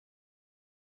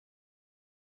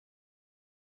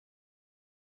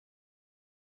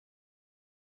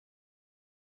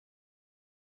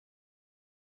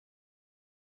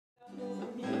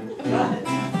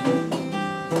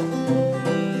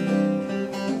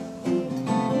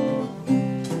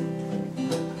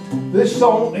This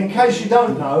song, in case you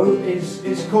don't know,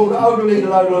 is called Odle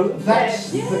Eedle Odle.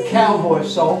 That's the cowboy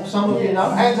song. Some of you know.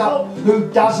 Hands up who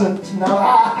doesn't know.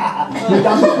 Who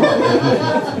doesn't know?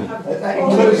 That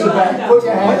includes the band. Put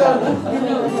your hand up.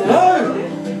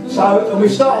 No! So, and we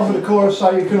start off with the chorus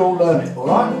so you can all learn it,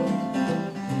 alright?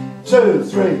 2,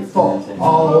 3, 4.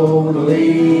 Odle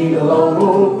Eedle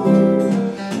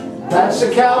Odle. That's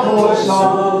a cowboy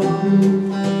song,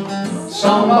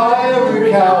 sung by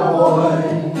every cowboy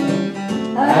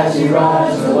as he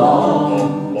rides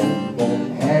along.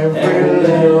 Every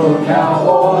little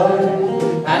cowboy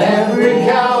and every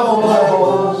cowboy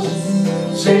horse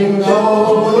sings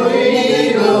Odle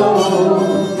Eedle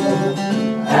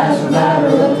as a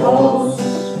matter of course.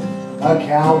 A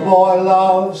cowboy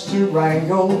loves to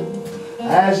wrangle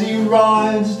as he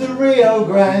rides the Rio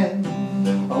Grande,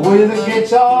 with a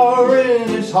guitar in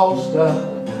his holster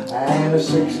and a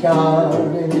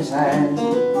 6-gun in his hand.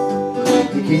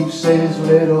 He keeps his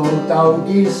little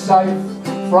doggies safe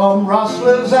from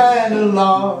rustlers and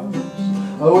alarms,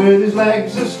 with his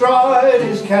legs astride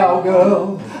his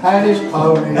cowgirl and his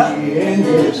pony in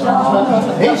his arms.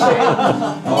 He sings,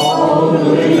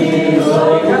 Odle Eedle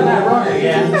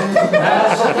Odle,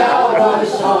 that's a cowboy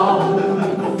song,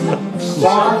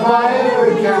 sung by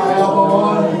every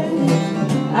cowboy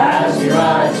as he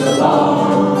rides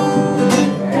along.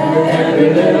 Every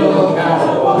little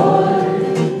cowboy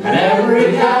and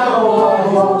every cowboy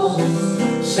horse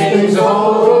sings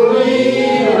Odle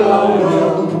Eedle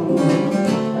Odle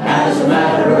as a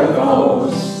matter of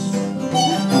course.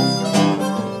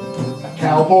 A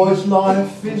cowboy's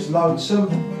life is lonesome,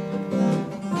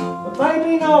 but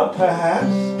maybe not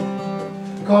perhaps,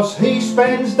 because he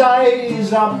spends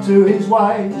days up to his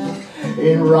waist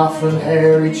in rough and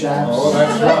hairy chaps. Oh,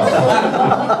 that's rough.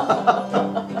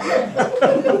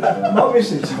 I'm not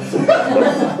missing something.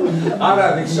 I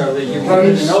don't think so. You wrote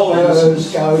it in all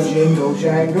innocence. Go jingle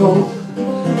jangle,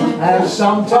 and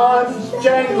sometimes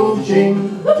jangle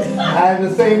jing, and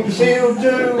the things he'll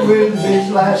do with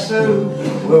his lasso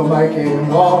will make him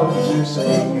want to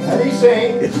sing. And he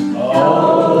sings,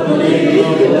 Odle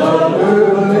Eedle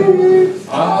Odle.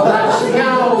 Oh, that's a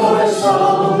cowboy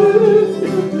song,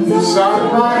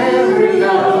 sung by every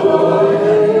cowboy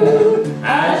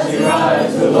as he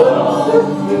rides along.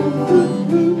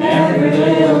 Every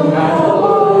little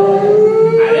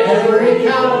cowboy and every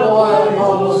cowboy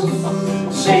horse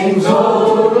sings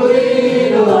Odle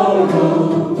Eedle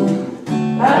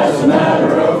Odle as a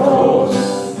matter of course.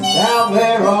 Out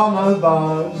there on the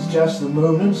bars, just the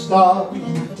moon and stars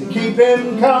to keep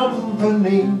him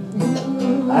company.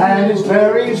 And it's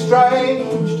very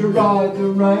strange to ride the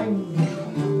rain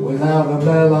without a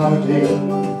melody.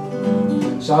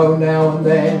 So now and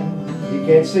then he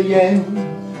gets a yen,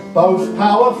 both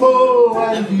powerful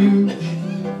and huge,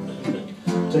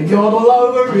 to yodel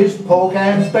over his pork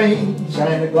and beans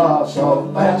and a glass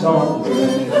of baton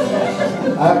rouge.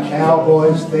 A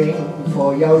cowboy's thing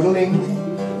for yodeling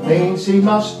means he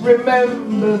must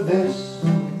remember this: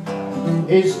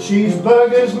 his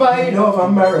cheeseburger's made of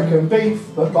American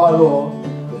beef, but by law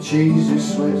the cheese is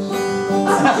Swiss.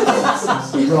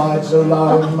 He rides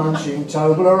alone, munching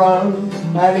Toblerone,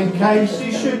 and in case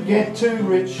he should get too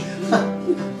rich,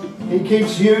 he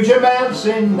keeps huge amounts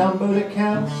in numbered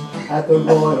accounts at the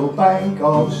Royal Bank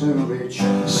of Zurich,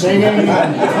 singing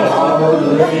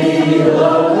Odle Eedle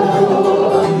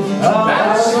Odle.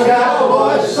 That's a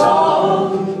cowboy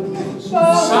song,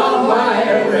 sung by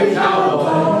every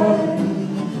cowboy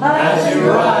as he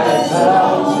rides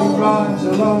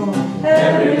along.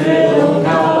 Every little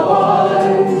cowboy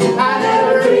and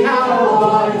every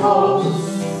cowboy horse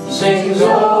sings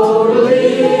Odle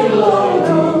Eedle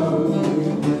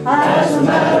Odle as a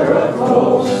matter of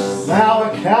course. Now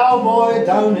a cowboy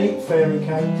don't eat fairy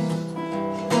cakes,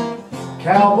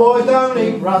 cowboy don't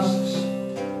eat rusks,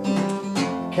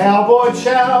 cowboy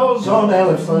chows on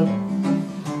elephant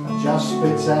and just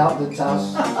spits out the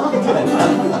tusk.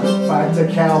 In fact, a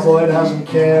cowboy doesn't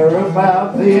care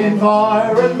about the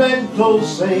environmental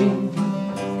scene.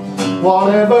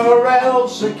 Whatever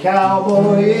else a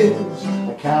cowboy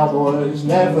is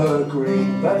never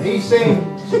green. But he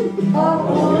sings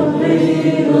Odle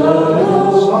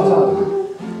Eedle Odle.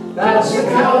 That's a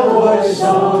cowboy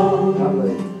song,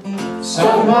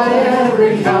 sung by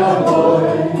every cowboy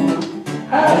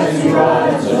as he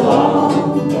rides along.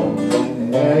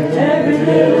 Every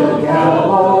little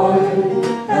cowboy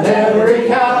and every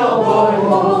cowboy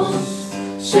horse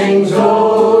sings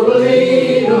Odle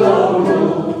Eedle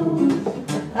Odle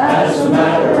as a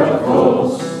matter of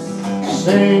course.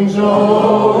 sings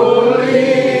Odle